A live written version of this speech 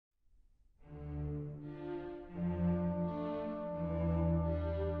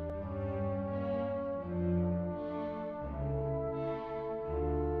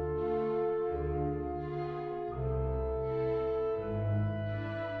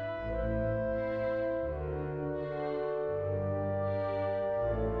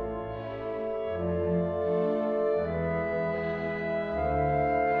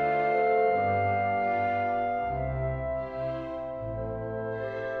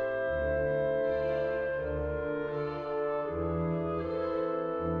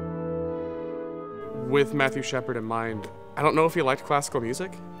with Matthew Shepard in mind, I don't know if he liked classical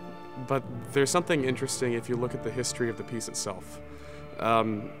music, but there's something interesting if you look at the history of the piece itself.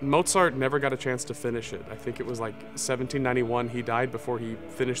 Mozart never got a chance to finish it. I think it was like 1791 he died before he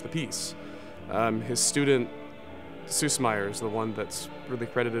finished the piece. His student Süssmayr is the one that's really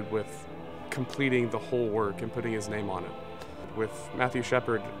credited with completing the whole work and putting his name on it. With Matthew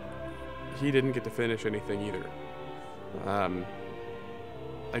Shepard, he didn't get to finish anything either.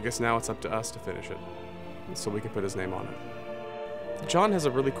 I guess now it's up to us to finish it, so we can put his name on it. John has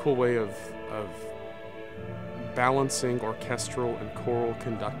a really cool way of balancing orchestral and choral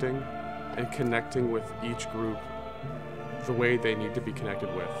conducting and connecting with each group the way they need to be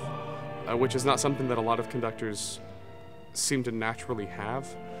connected with, which is not something that a lot of conductors seem to naturally have.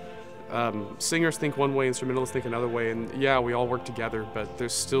 Singers think one way, instrumentalists think another way, and yeah, we all work together, but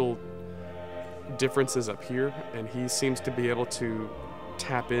there's still differences up here, and he seems to be able to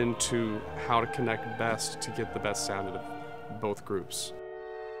tap into how to connect best to get the best sound out of both groups.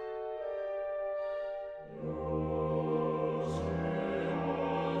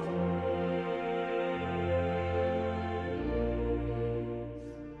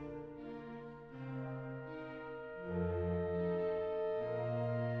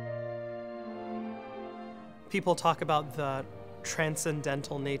 People talk about the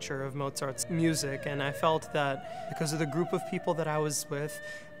transcendental nature of Mozart's music, and I felt that because of the group of people that I was with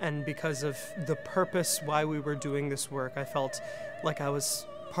and because of the purpose why we were doing this work, I felt like I was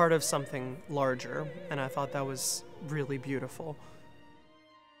part of something larger, and I thought that was really beautiful.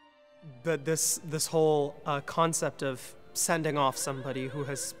 But this whole concept of sending off somebody who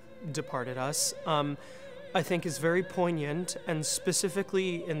has departed us, I think is very poignant, and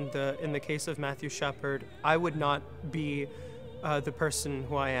specifically in the case of Matthew Shepard, I would not be the person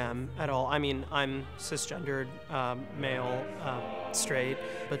who I am at all. I mean, I'm cisgendered, male, straight,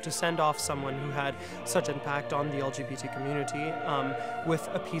 but to send off someone who had such impact on the LGBT community with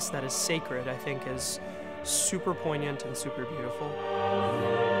a piece that is sacred, I think is super poignant and super beautiful.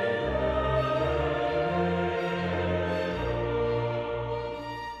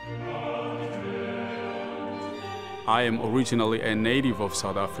 I am originally a native of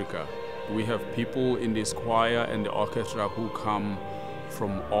South Africa. We have people in this choir and the orchestra who come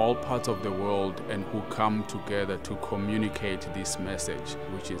from all parts of the world and who come together to communicate this message,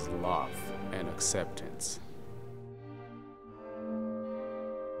 which is love and acceptance.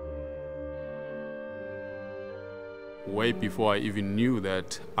 Way before I even knew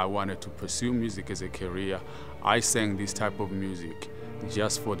that I wanted to pursue music as a career, I sang this type of music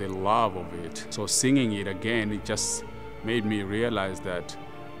just for the love of it. So singing it again, it just made me realize that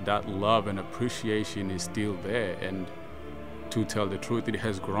love and appreciation is still there, and to tell the truth, it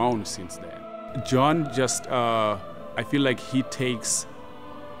has grown since then. John just, I feel like he takes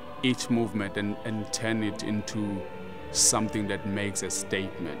each movement and turn it into something that makes a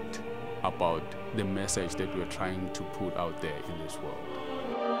statement about the message that we're trying to put out there in this world.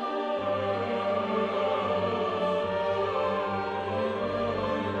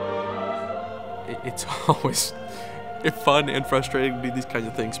 It's always fun and frustrating to do these kinds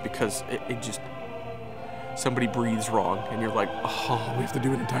of things because it just, somebody breathes wrong and you're like, oh, we have to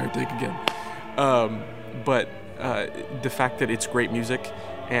do an entire take again. But the fact that it's great music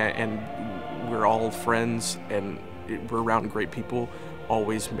and we're all friends and we're around great people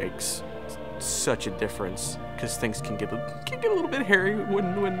always makes such a difference, because things can get a little bit hairy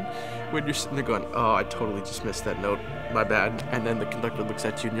when you're sitting there going, oh, I totally just missed that note, my bad. And then the conductor looks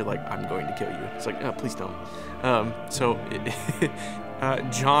at you and you're like, I'm going to kill you. It's like, oh, please don't.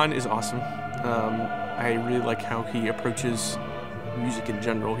 John is awesome. I really like how he approaches music in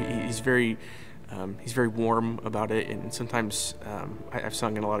general. He's very warm about it, and sometimes I've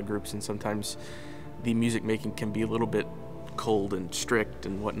sung in a lot of groups, and sometimes the music making can be a little bit cold and strict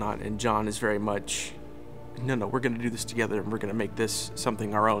and whatnot, and John is very much, no, we're going to do this together and we're going to make this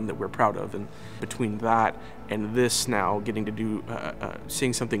something our own that we're proud of. And between that and this now, getting to do,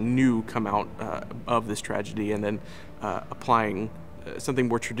 seeing something new come out of this tragedy, and then applying something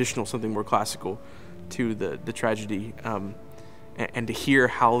more traditional, something more classical to the tragedy, and to hear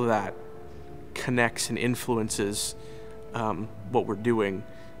how that connects and influences what we're doing,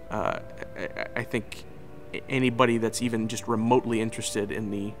 I think anybody that's even just remotely interested in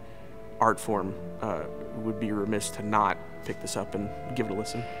the art form would be remiss to not pick this up and give it a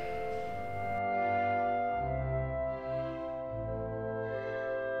listen.